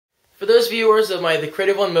those viewers of my The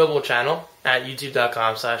Creative One Mobile channel at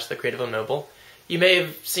youtube.com/thecreativeonemobile, you may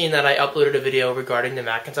have seen that I uploaded a video regarding the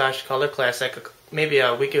Macintosh Color Classic maybe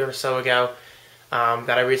a week or so ago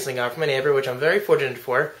that I recently got from my neighbor, which I'm very fortunate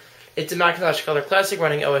for. It's a Macintosh Color Classic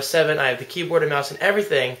running OS 7. I have the keyboard and mouse and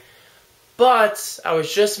everything, but I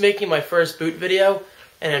was just making my first boot video,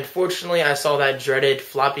 and unfortunately I saw that dreaded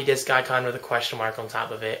floppy disk icon with a question mark on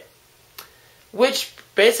top of it, which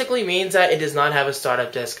basically means that it does not have a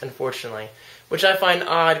startup disk, unfortunately, which I find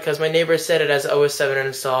odd because my neighbor said it has OS 7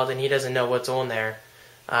 installed and he doesn't know what's on there,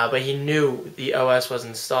 but he knew the OS was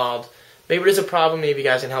installed. Maybe there's a problem, maybe you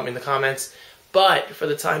guys can help me in the comments, but for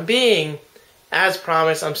the time being, as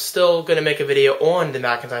promised, I'm still going to make a video on the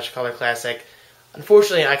Macintosh Color Classic.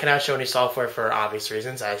 Unfortunately, I cannot show any software for obvious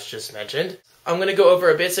reasons, as just mentioned. I'm going to go over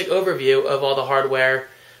a basic overview of all the hardware.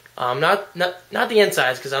 Not the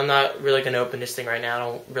insides, because I'm not really going to open this thing right now. I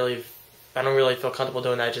don't really feel comfortable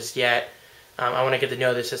doing that just yet. I want to get to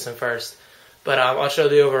know the system first. But I'll show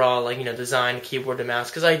the overall, design, keyboard, and mouse,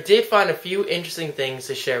 because I did find a few interesting things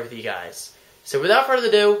to share with you guys. So without further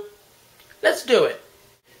ado, let's do it.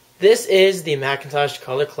 This is the Macintosh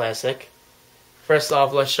Color Classic. First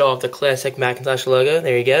off, let's show off the classic Macintosh logo.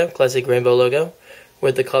 There you go, classic rainbow logo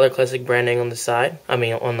with the Color Classic branding on the side. On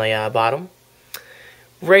the bottom.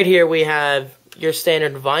 Right here we have your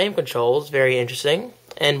standard volume controls, very interesting,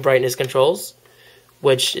 and brightness controls,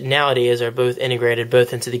 which nowadays are both integrated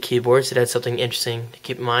both into the keyboard, so that's something interesting to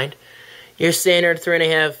keep in mind. Your standard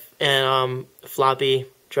 3.5 floppy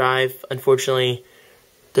drive. Unfortunately,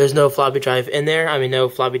 there's no floppy drive in there. No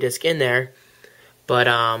floppy disk in there. But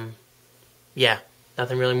yeah,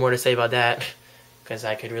 nothing really more to say about that, because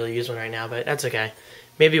I could really use one right now, but that's okay.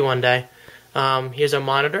 Maybe one day. Here's our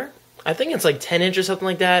monitor. I think it's like 10 inch or something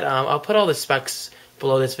like that. I'll put all the specs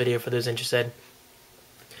below this video for those interested.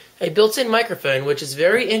 A built-in microphone, which is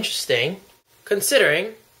very interesting,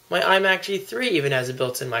 considering my iMac G3 even has a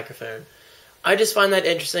built-in microphone. I just find that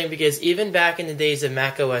interesting because even back in the days of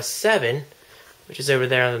Mac OS 7, which is over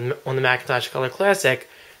there on the Macintosh Color Classic,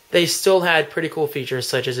 they still had pretty cool features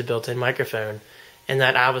such as a built-in microphone, and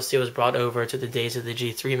that obviously was brought over to the days of the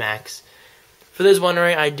G3 Macs. For those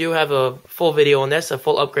wondering, I do have a full video on this, a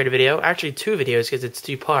full upgrade video. Actually, 2 videos because it's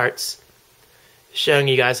 2 parts, showing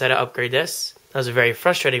you guys how to upgrade this. That was a very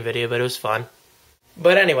frustrating video, but it was fun.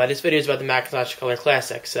 But anyway, this video is about the Macintosh Color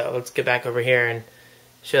Classic, so let's get back over here and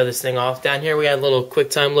show this thing off. Down here we have a little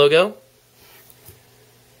QuickTime logo.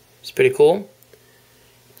 It's pretty cool.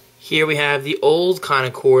 Here we have the old kind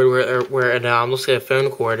of cord where it looks like a phone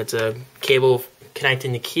cord. It's a cable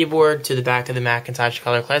connecting the keyboard to the back of the Macintosh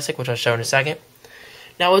Color Classic, which I'll show in a second.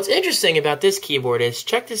 Now, what's interesting about this keyboard is,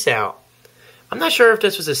 check this out. I'm not sure if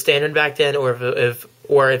this was a standard back then or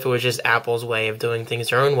if it was just Apple's way of doing things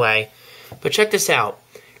their own way. But check this out.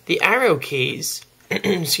 The arrow keys,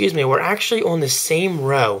 excuse me, were actually on the same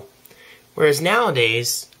row. Whereas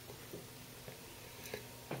nowadays,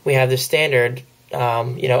 we have the standard,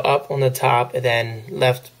 up on the top and then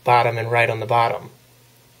left, bottom, and right on the bottom.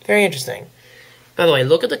 Very interesting. By the way,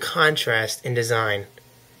 look at the contrast in design.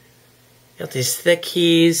 You got these thick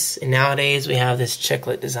keys, and nowadays we have this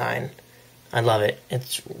chiclet design. I love it.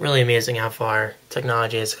 It's really amazing how far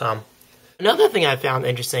technology has come. Another thing I found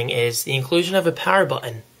interesting is the inclusion of a power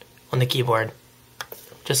button on the keyboard,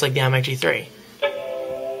 just like the iMac G3.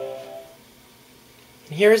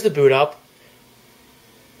 And here's the boot up.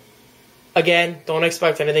 Again, don't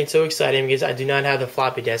expect anything too exciting because I do not have the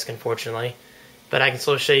floppy disk, unfortunately. But I can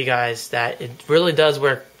still show you guys that it really does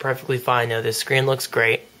work perfectly fine now. This screen looks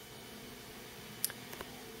great.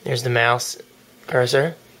 There's the mouse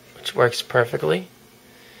cursor, which works perfectly.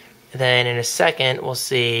 And then in a second, we'll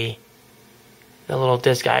see the little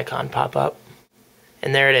disk icon pop up.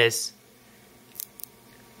 And there it is.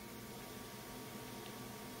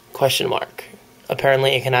 Question mark.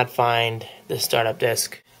 Apparently it cannot find the startup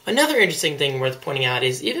disk. Another interesting thing worth pointing out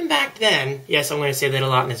is even back then, yes, I'm going to say that a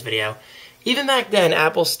lot in this video, even back then,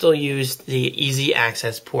 Apple still used the easy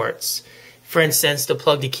access ports. For instance, to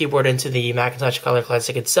plug the keyboard into the Macintosh Color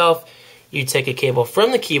Classic itself, you take a cable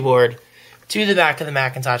from the keyboard to the back of the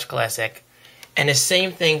Macintosh Classic. And the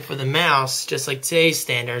same thing for the mouse, just like today's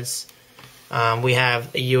standards. We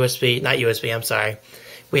have a USB, not USB, I'm sorry.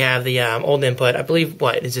 We have the old input, I believe,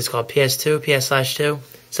 what is this called? PS2, PS/2?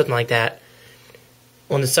 Something like that.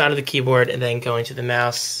 On the side of the keyboard and then going to the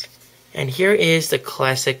mouse. And here is the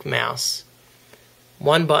classic mouse.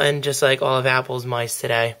 One button, just like all of Apple's mice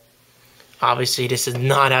today. Obviously, this does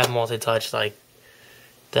not have multi-touch like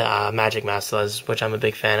the Magic Mouse does, which I'm a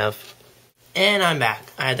big fan of. And I'm back.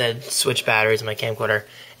 I had to switch batteries in my camcorder.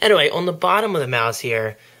 Anyway, on the bottom of the mouse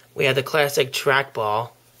here, we have the classic trackball.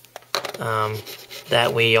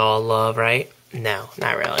 that we all love, right? No,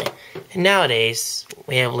 not really. And nowadays,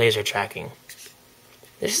 we have laser tracking.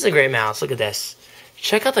 This is a great mouse. Look at this.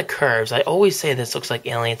 Check out the curves. I always say this looks like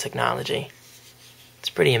alien technology. It's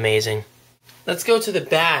pretty amazing. Let's go to the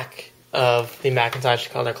back of the Macintosh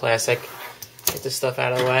Color Classic. Get this stuff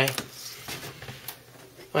out of the way.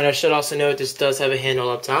 But I should also note this does have a handle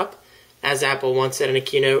up top. As Apple once said in a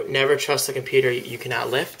keynote, never trust a computer you cannot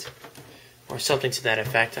lift. Or something to that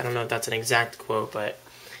effect. I don't know if that's an exact quote, but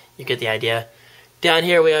you get the idea. Down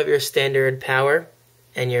here we have your standard power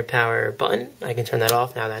and your power button. I can turn that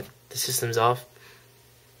off now that the system's off.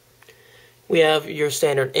 We have your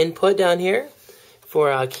standard input down here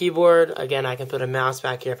for a keyboard. Again, I can put a mouse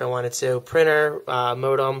back here if I wanted to. Printer,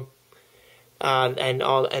 modem,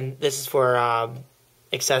 and this is for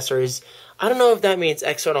accessories. I don't know if that means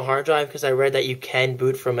external hard drive because I read that you can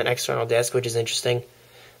boot from an external disk, which is interesting.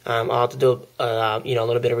 I'll have to do a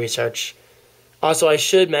little bit of research. Also, I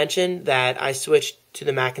should mention that I switched to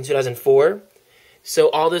the Mac in 2004, so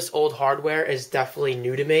all this old hardware is definitely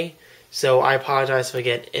new to me. So I apologize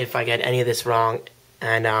if I get any of this wrong.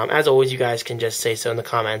 And as always, you guys can just say so in the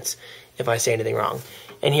comments if I say anything wrong.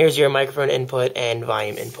 And here's your microphone input and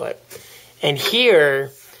volume input. And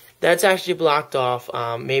here, that's actually blocked off.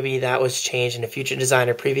 Maybe that was changed in a future design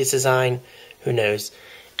or previous design. Who knows?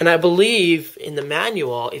 And I believe in the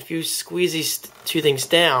manual, if you squeeze these two things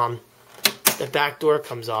down, the back door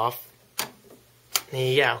comes off. There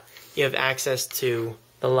you go. You have access to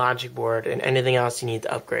the logic board and anything else you need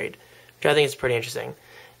to upgrade. Which I think is pretty interesting.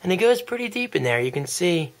 And it goes pretty deep in there. You can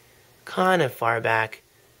see kind of far back.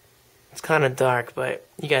 It's kind of dark, but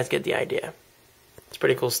you guys get the idea. It's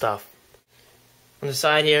pretty cool stuff. On the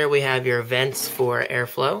side here, we have your vents for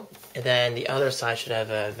airflow. And then the other side should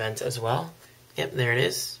have a vent as well. Yep, there it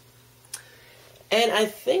is. And I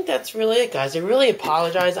think that's really it, guys. I really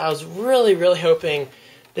apologize. I was really, really hoping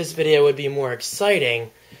this video would be more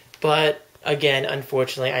exciting. But, again,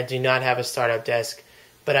 unfortunately, I do not have a startup disk.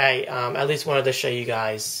 But I at least wanted to show you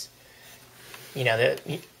guys, a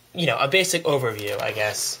basic overview, I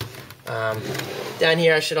guess. Down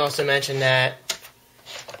here, I should also mention that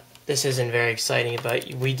this isn't very exciting,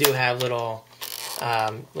 but we do have little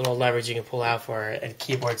levers you can pull out for a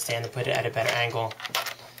keyboard stand to put it at a better angle.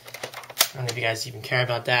 I don't know if you guys even care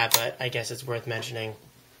about that, but I guess it's worth mentioning.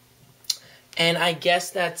 And I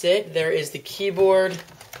guess that's it. There is the keyboard.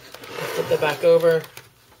 Flip that back over.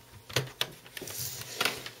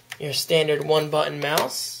 Your standard one-button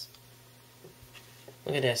mouse.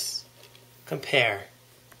 Look at this. Compare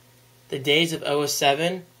the days of OS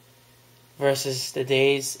 7 versus the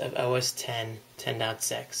days of OS 10,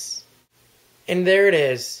 10.6. And there it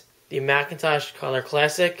is, the Macintosh Color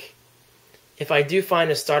Classic. If I do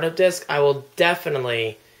find a startup disk, I will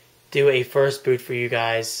definitely do a first boot for you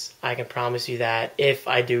guys. I can promise you that if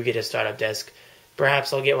I do get a startup disk.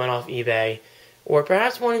 Perhaps I'll get one off eBay. Or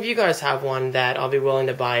perhaps one of you guys have one that I'll be willing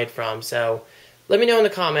to buy it from. So let me know in the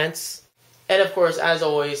comments. And of course, as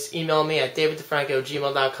always, email me at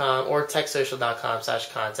daviddefranco@gmail.com or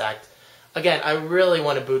techsocial.com/contact. Again, I really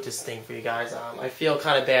want to boot this thing for you guys. I feel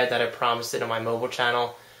kind of bad that I promised it on my mobile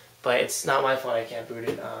channel, but it's not my fault I can't boot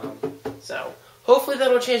it. So hopefully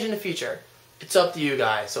that'll change in the future. It's up to you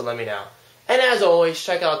guys, so let me know. And as always,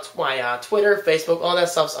 check out my Twitter, Facebook, all that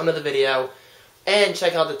stuff's under the video. And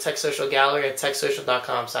check out the Tech Social Gallery at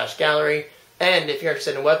techsocial.com/gallery. And if you're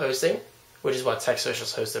interested in web hosting, which is what Tech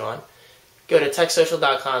Social's hosted on, go to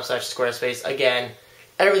techsocial.com/squarespace. Again,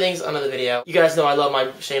 everything's under the video. You guys know I love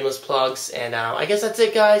my shameless plugs. And I guess that's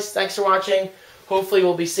it, guys. Thanks for watching. Hopefully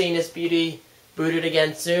we'll be seeing this beauty booted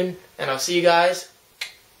again soon. And I'll see you guys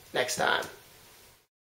next time.